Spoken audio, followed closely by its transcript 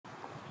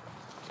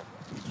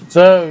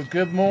So,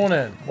 good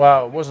morning.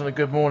 Wow, it wasn't a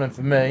good morning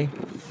for me.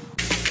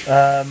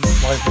 My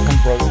phone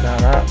broke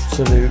down,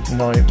 absolute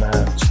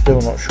nightmare.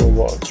 Still not sure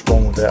what's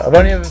wrong with it. I've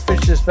only ever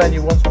fished this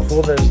venue once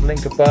before. There's a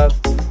link above,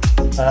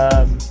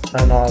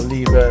 and I'll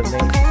leave a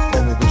link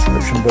in the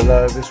description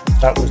below.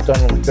 That was done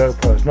on the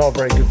GoPro. It's not a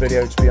very good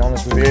video, to be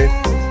honest with you.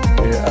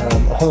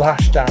 I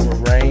lashed down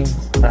with rain,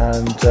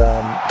 and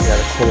yeah,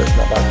 the quality's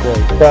not that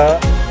great, but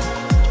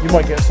you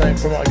might get something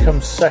from it. I come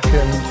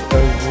second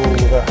overall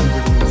with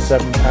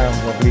 £107,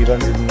 I believe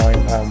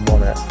 £109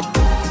 won it.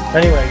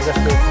 Anyway, let's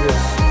go for this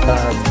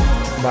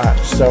match.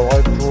 So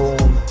I've drawn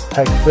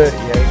peg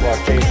 38, well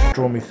Jason's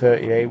drawn me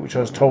 38, which I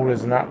was told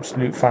is an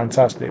absolute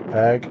fantastic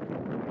peg.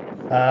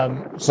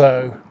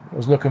 So I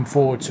was looking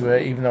forward to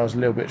it, even though I was a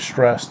little bit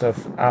stressed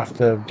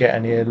after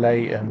getting here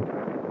late and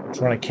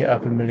trying to kit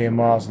up a million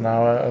miles an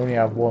hour. I only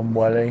have one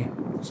welly,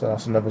 so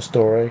that's another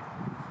story.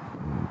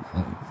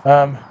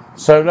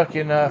 So lucky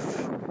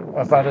enough,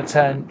 I've had a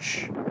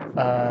tench,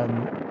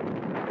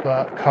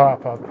 but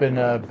carp have been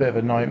a bit of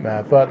a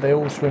nightmare. But they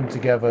all swim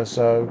together,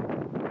 so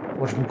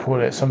what do we call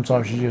it?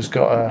 Sometimes you just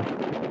gotta,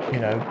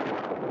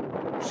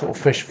 sort of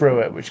fish through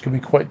it, which can be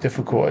quite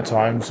difficult at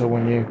times. So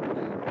when you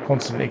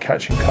constantly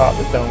catching carp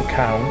that don't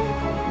count,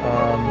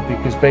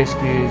 because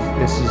basically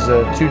this is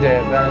a 2-day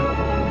event.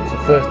 So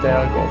first day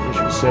I got to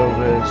fish for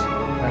silvers,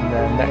 and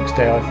then next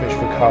day I fish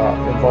for carp,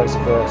 and vice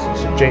versa.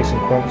 So Jason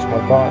Crump's my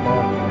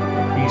partner.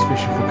 He's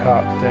fishing for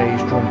carp today.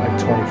 He's drawn peg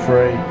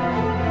 23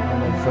 and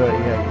then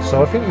 38.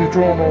 So I think we've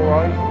drawn all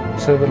right.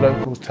 So the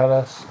locals tell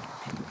us,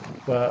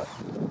 but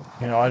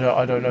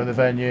I don't know the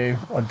venue.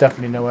 I'm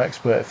definitely no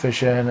expert at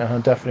fishing, and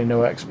I'm definitely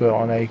no expert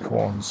on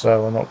Acorn.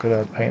 So I'm not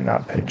going to paint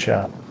that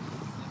picture.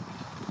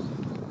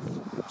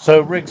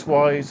 So rigs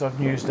wise, I've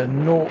used a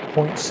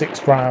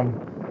 0.6 gram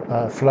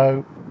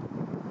float.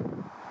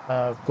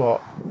 I've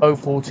got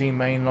 014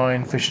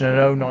 mainline, fishing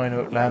an 09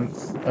 hook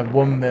length, a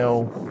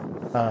 1mm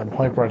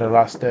hybrid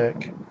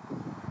elastic,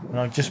 and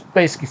I'm just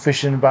basically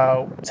fishing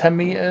about 10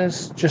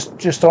 meters, just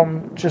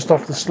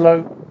off the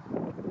slope.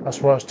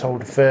 That's where I was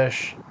told to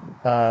fish,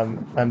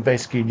 and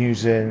basically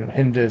using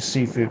Hinder's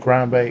seafood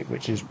ground bait,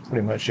 which is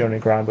pretty much the only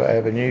ground bait I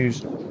ever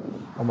use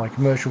on my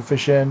commercial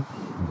fishing.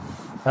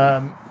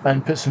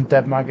 And put some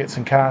dead maggots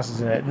and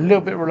casters in it. A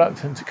little bit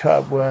reluctant to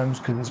cut up worms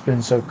because it's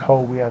been so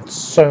cold. We had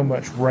so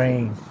much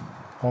rain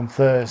on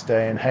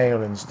Thursday and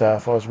hail and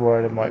stuff. I was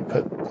worried it might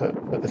put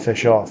the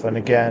fish off, and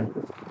again,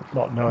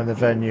 not knowing the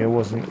venue,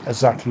 wasn't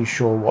exactly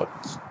sure what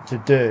to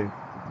do.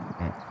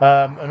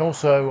 And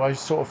also I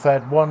sort of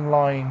fed one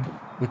line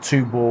with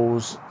 2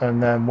 balls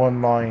and then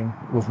one line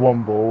with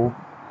 1 ball,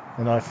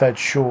 and I fed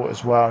short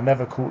as well.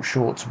 Never caught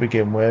short to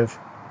begin with.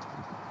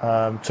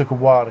 Took a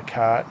while to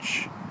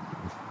catch.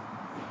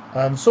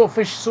 Sort of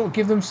fish sort of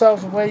give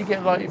themselves away. You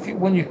get like,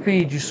 when you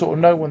feed, you sort of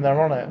know when they're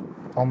on it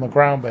on the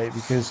ground bait,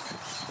 because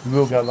you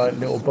will get like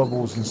little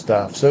bubbles and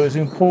stuff. So it's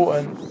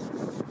important,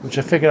 which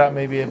I figured out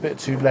maybe a bit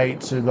too late,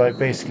 to like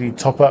basically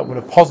top up with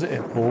a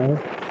positive ball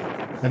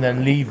and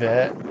then leave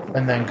it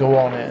and then go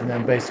on it and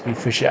then basically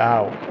fish it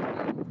out.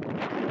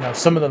 Now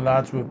some of the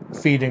lads were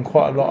feeding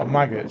quite a lot of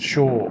maggots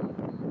short,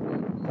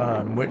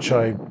 which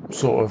I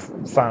sort of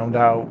found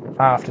out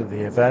after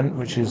the event,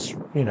 which is,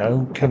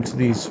 come to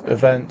these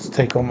events,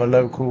 take on the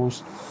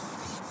locals,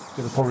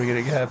 they're probably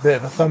going to get a bit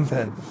of a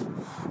thumping.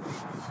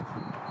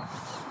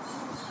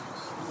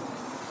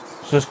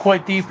 So it's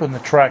quite deep on the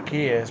track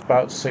here. It's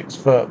about 6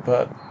 foot,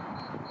 but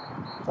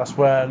that's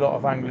where a lot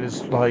of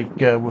anglers were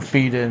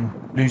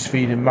loose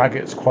feeding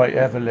maggots quite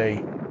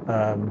heavily,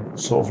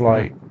 sort of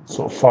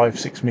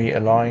 5-6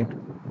 meter line,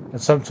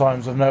 and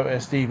sometimes I've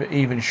noticed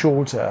even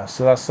shorter.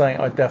 So that's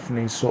something I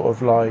definitely sort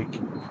of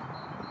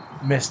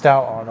missed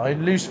out on. I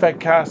loose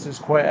fed casters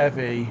quite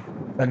heavy,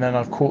 and then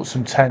I've caught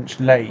some tench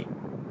late,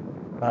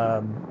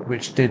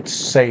 which did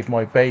save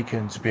my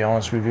bacon, to be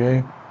honest with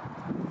you.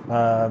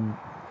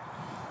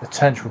 The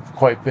tench were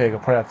quite big. I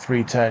probably had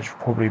 3 tench,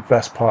 probably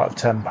best part of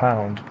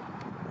 £10.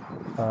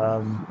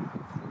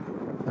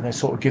 And they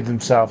sort of give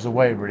themselves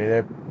away,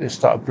 really. They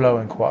started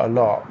blowing quite a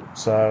lot,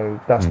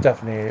 so that's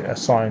definitely a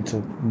sign to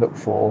look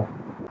for.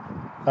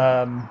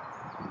 Like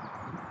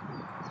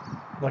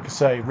I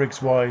say,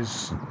 rigs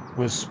wise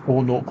was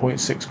all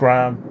 0.6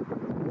 gram,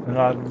 and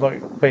I had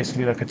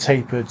basically a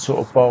tapered sort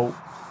of bolt,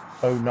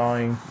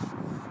 09.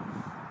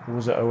 Or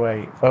was it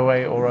 08?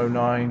 08 or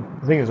 09?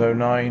 I think it was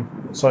 09.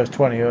 Size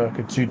 20 hook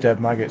and 2 dead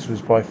maggots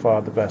was by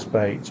far the best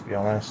bait, to be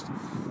honest.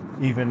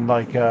 Even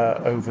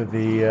over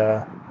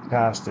the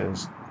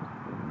casters.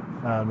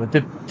 I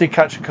did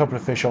catch a couple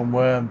of fish on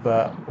worm,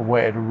 but I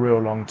waited a real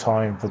long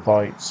time for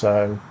bites.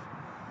 So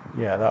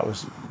yeah, that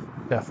was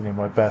definitely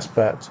my best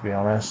bet, to be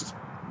honest.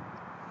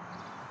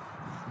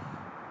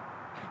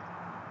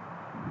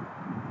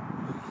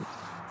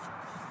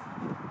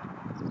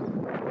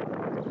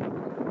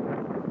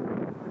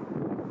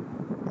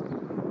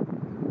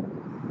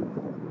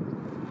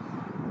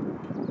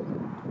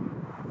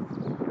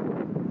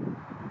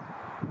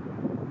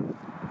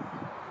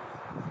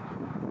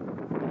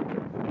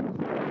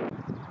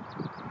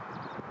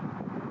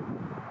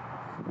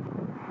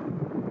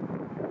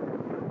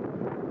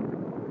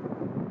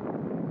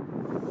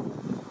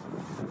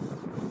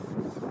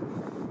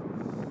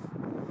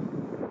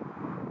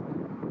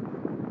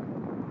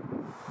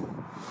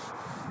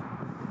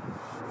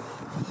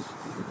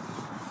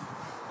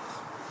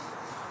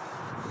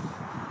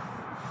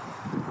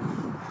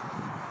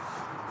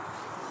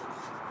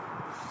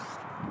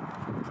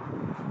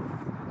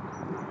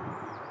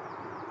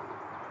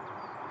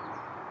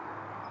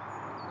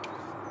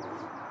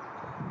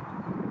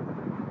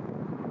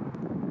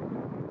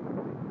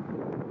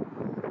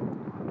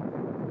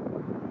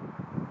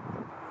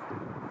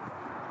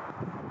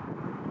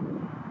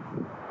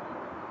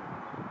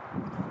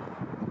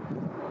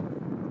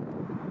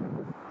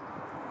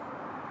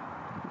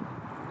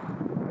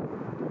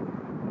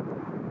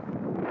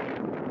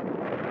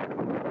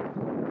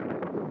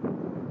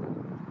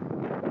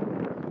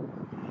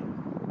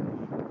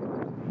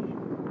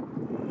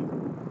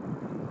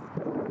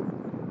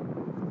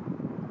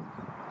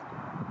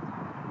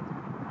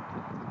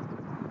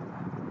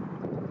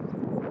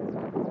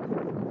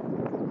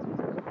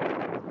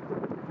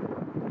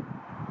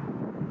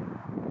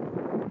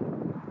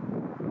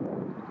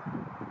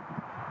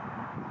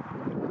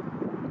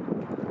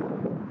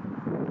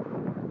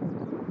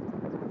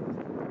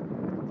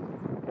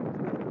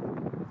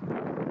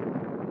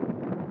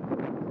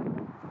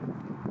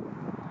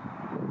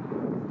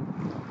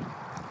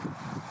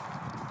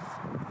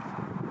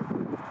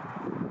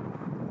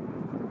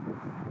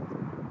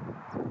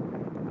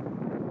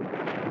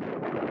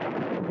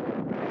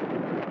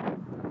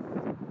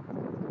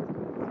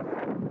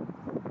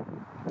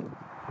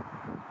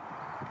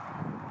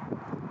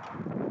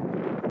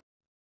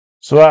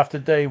 So after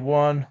day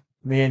one,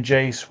 me and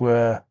Jace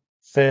were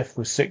fifth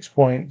with 6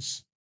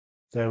 points.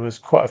 There was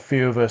quite a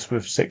few of us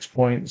with 6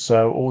 points,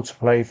 so all to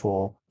play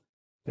for.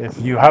 If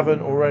you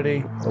haven't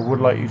already, I would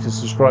like you to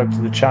subscribe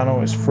to the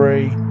channel. It's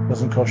free,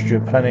 doesn't cost you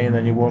a penny, and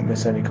then you won't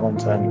miss any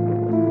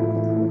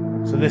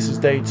content. So this is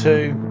day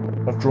 2.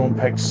 I've drawn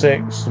peg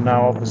 6, so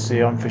now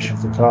obviously I'm fishing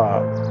for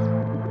carp.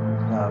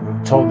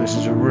 I'm told this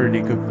is a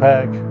really good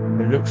peg.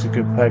 It looks a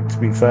good peg, to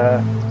be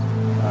fair,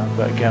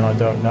 but again, I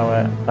don't know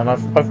it. And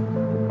I've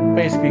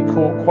basically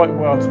caught quite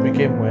well to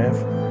begin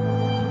with.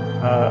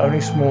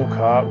 Only small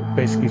carp,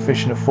 basically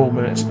fishing a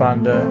 4-minute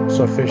spander.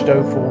 So I fished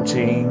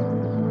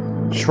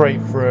 0.14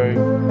 straight through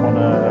on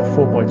a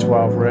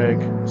 4x12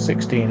 rig,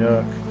 16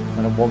 hook,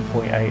 and a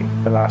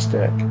 1.8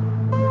 elastic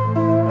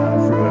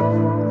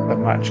through a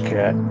match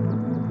kit.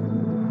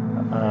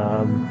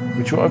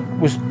 Which was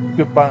a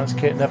good balance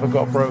kit, never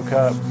got broke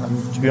up,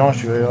 and to be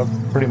honest with you,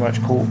 I've pretty much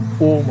caught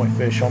all my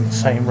fish on the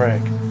same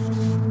rig.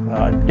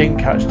 I didn't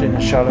catch it in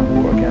the shallow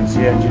water against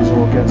the edges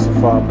or against the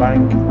far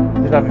bank.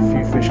 Did have a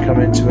few fish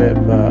come into it,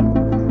 but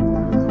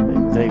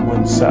they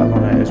wouldn't settle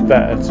on it. It's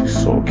better to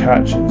sort of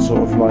catch in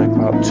sort of like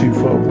about 2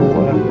 foot of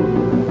water.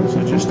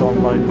 So just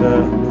on like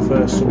the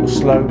first sort of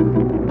slope,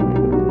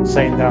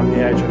 sailing down the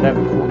edge. I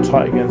never caught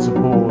tight against the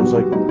boards.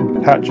 I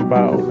could catch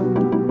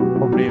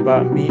probably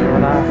about 1.5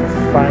 meters off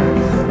the bank.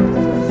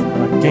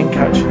 And I didn't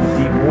catch it in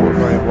deep water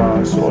very well.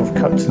 I sort of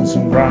cut in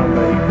some ground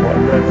bait, what I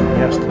learned from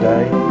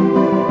yesterday.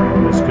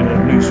 I was going to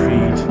loose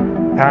feed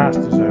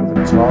casters over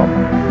the top,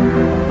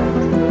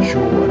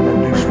 short, and then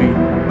loose feed,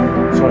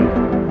 so I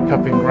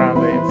cupping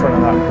ground bait in front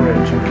of that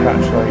bridge and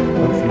catch like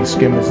hopefully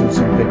skimmers and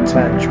some big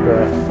tench,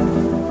 but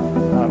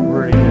that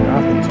really didn't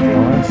happen, to be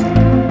honest.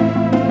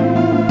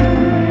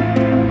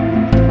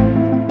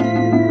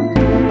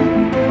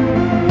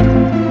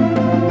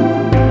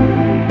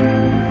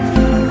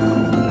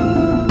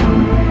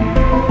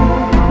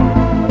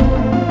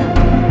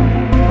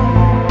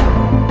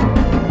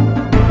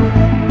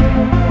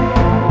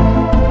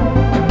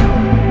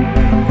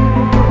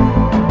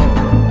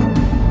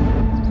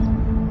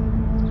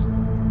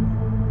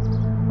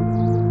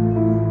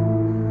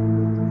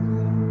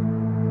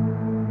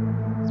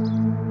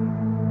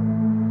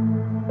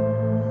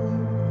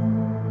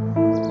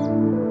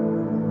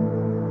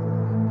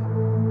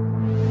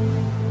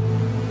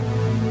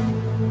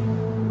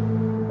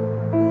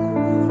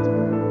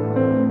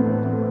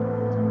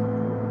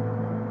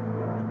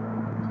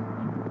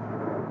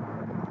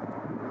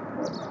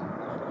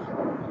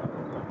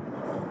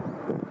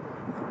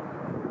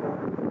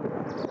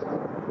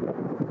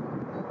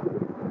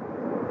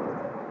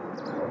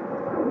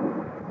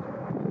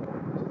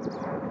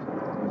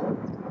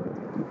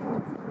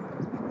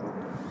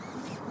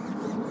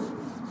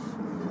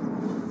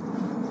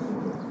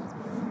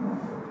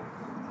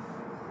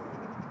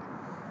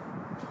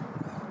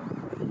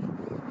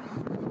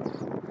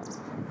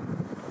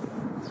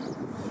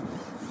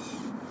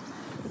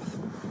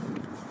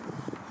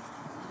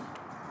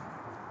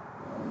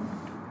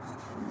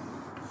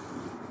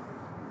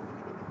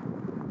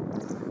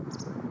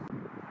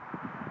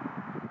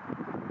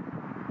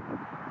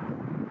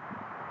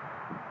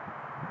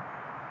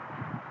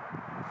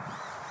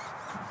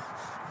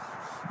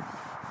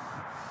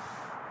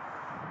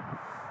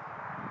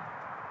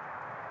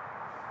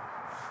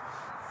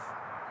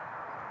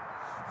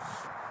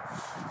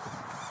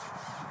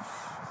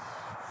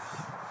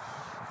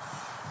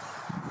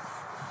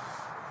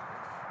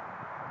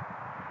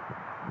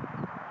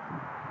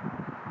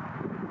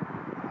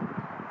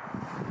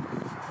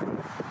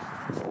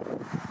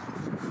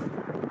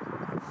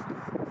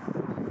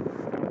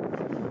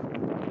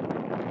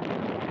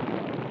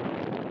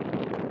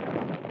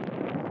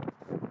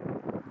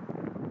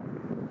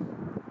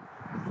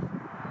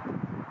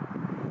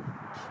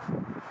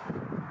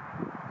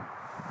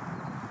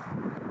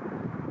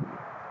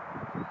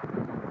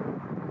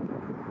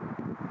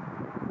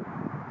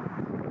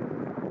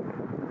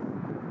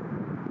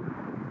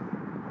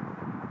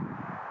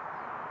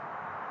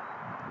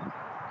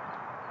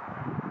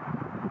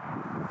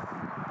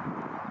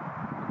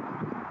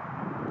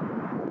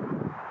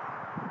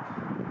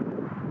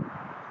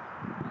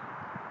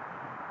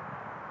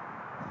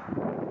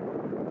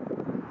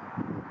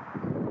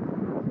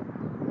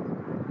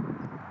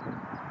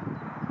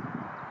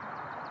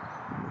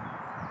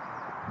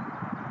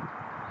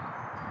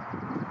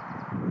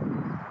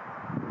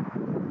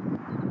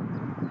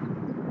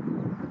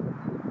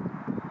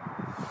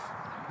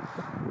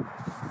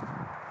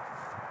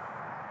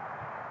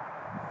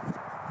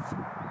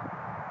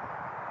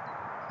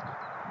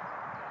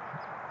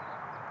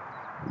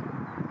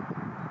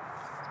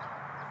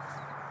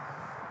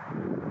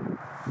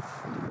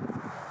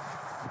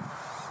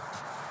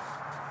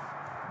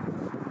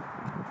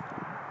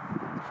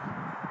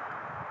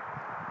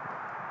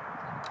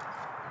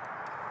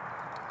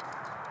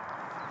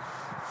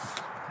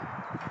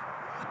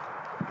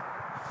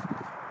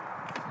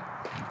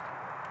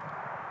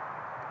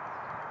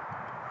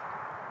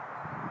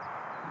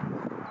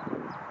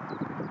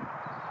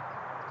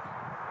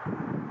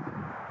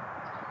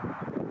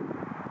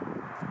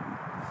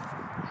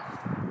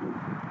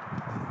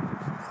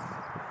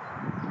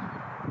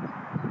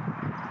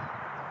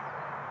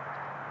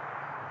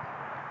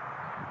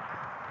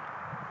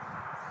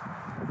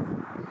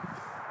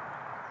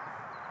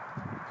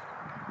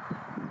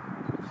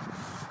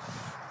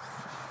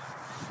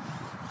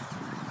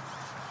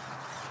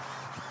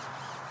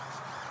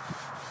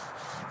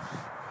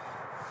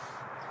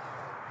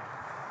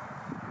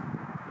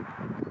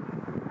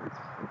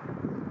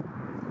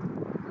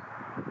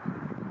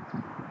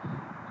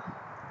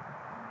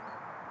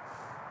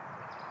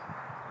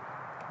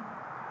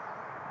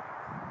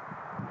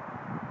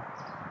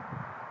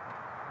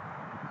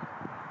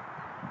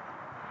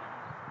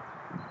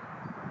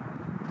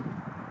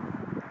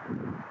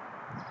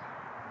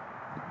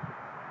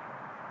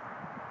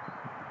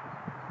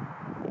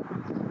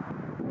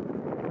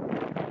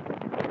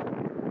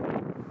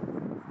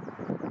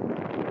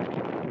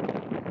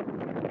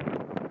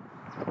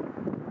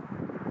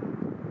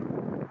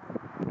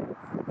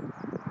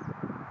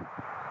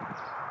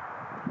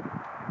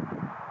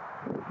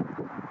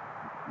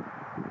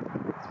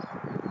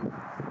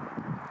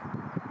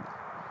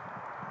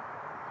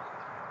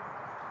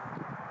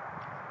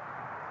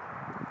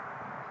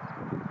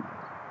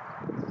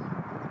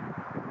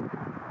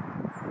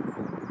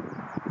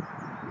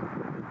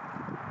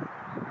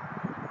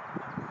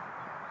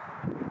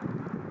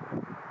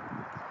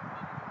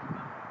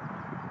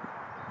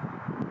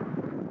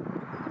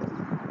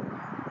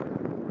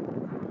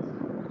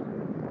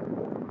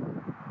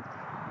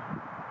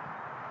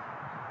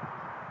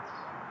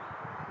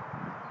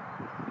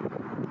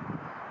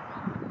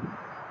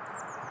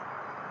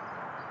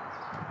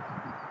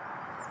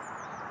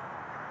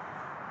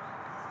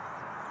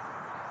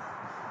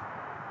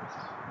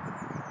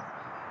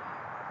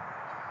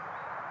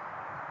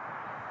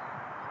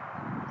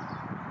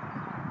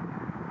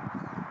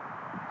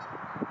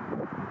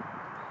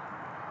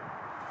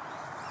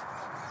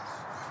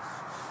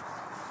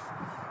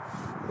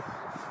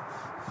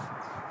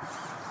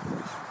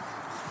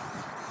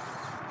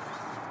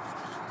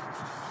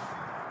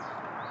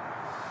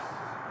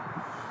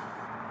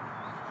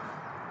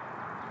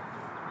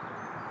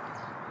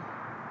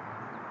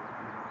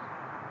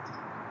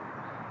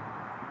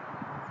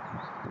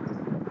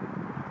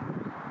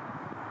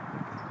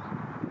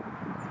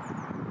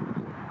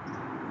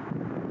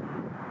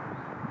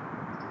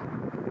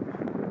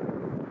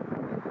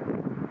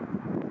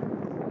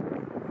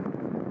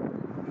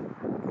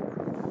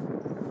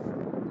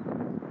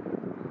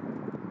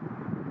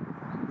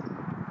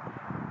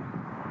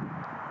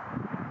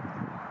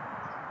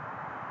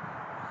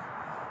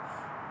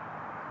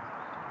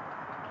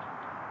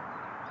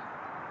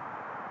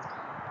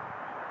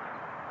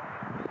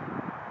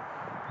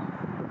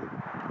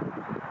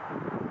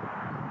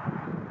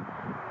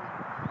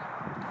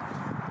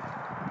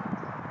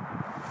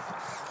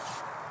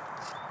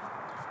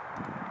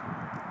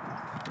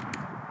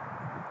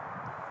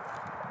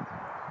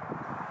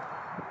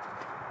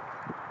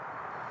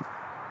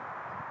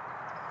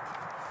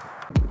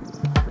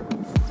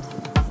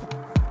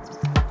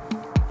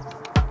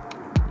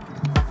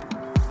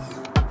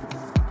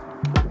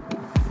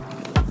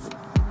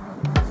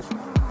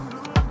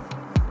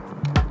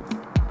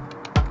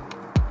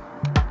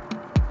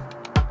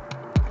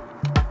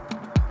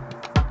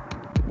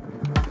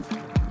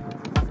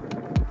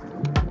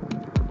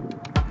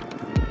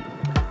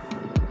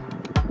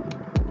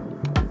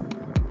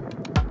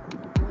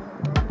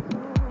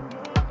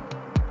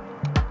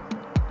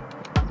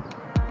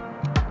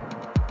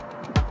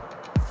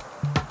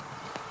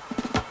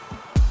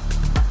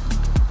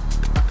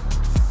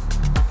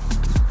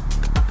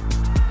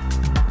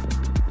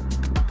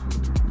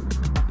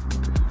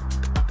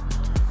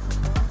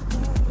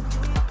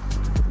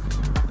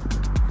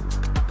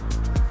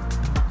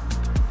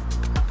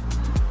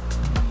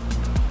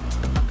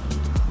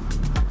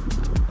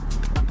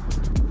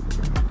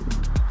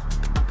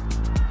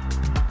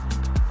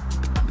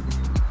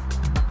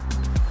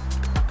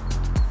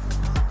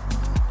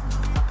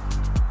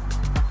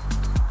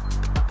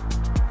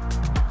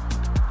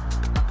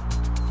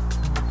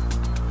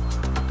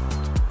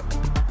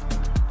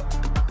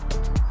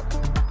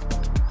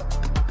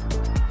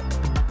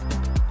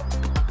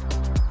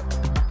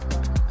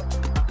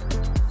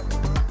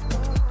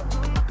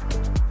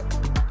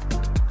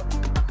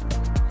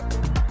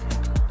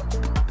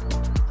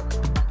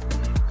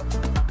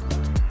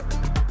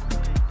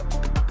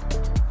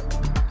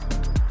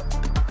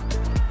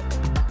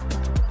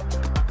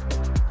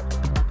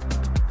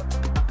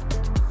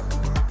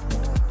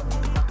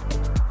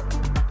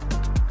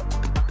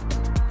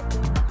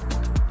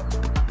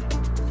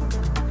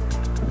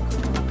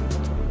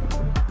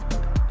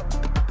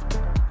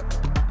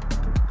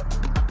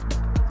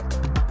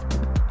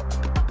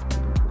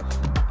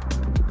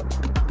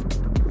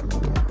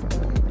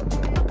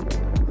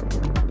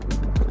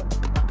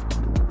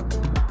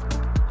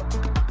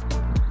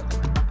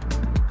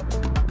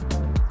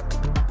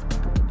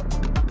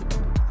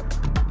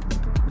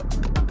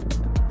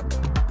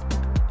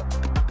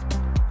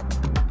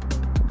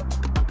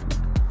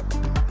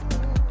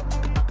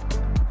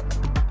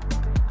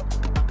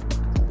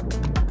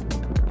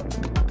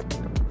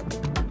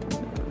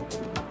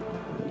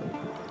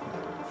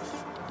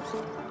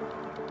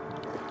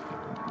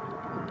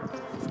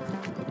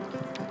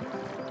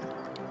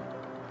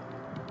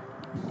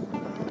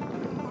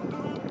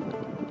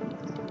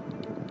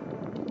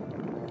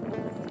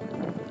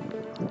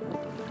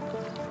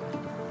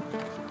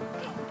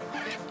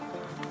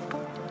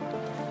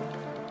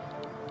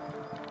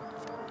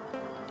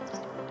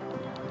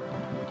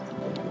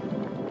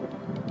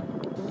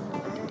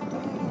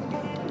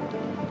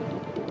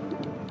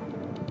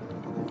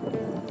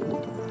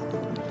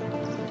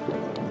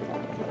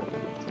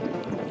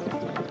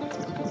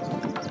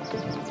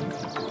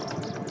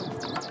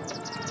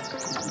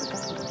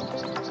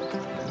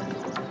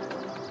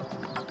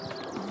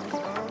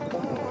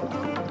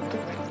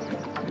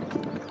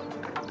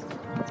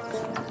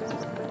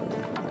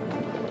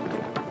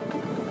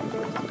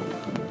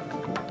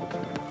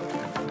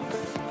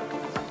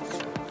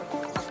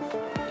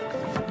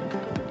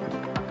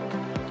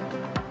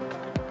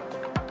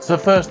 So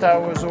the first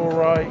hour was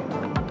alright,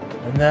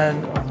 and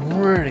then I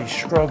really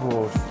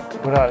struggled,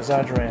 without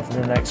exaggerating, for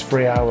the next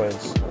 3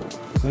 hours.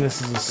 So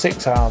this is a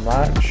 6-hour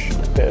match,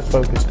 a bit of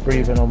focused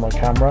breathing on my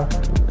camera.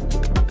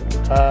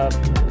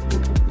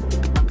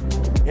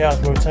 Yeah, I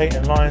was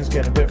rotating lines,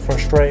 getting a bit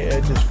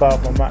frustrated, just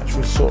felt my match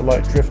was sort of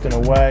like drifting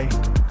away.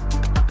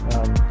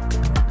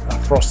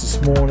 I frosted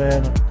this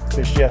morning,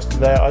 fished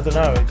yesterday, I don't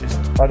know,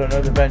 I don't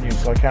know the venue,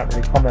 so I can't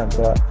really comment,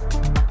 but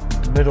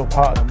middle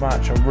part of the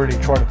match I really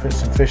tried to put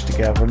some fish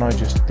together and I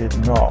just did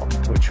not,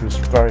 which was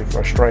very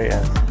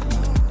frustrating.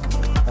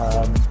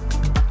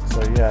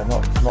 So yeah,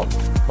 not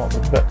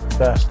the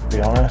best, to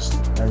be honest,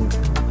 and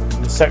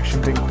the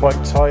section being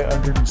quite tight,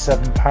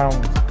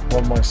 £107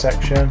 on my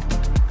section,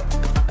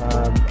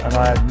 and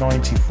I had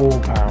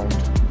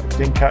 £94.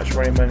 Didn't catch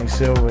very many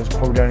silvers,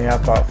 probably only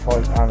had about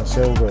 £5 of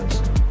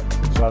silvers,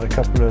 so I had a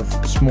couple of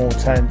small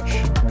tench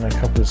and a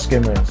couple of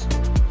skimmers.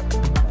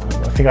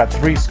 I think I had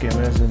 3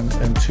 skimmers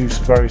and 2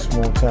 very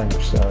small tench,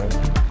 so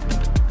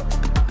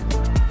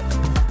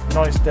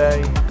nice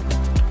day,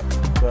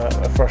 but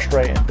a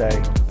frustrating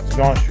day. To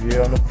be honest with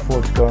you, I'm looking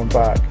forward to going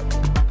back.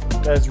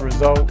 There's the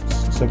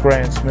results. So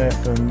Graham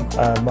Smith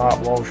and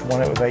Mark Walsh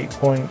won it with 8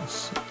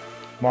 points.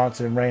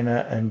 Martin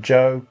Rayner and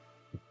Joe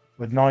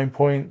with 9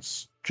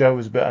 points. Joe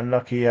was a bit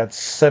unlucky. He had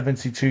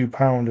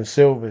 £72 of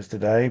silvers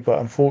today, but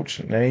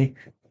unfortunately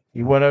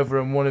he went over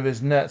in one of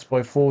his nets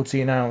by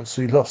 14 ounce,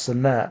 so he lost the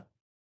net.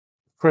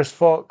 Chris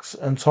Fox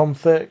and Tom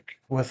Thick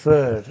were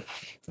third.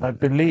 I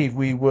believe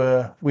me and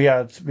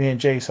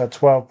Jace had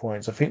 12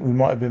 points. I think we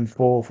might have been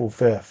 4th or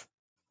 5th.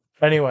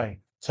 Anyway,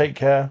 take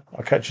care.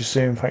 I'll catch you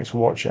soon. Thanks for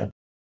watching.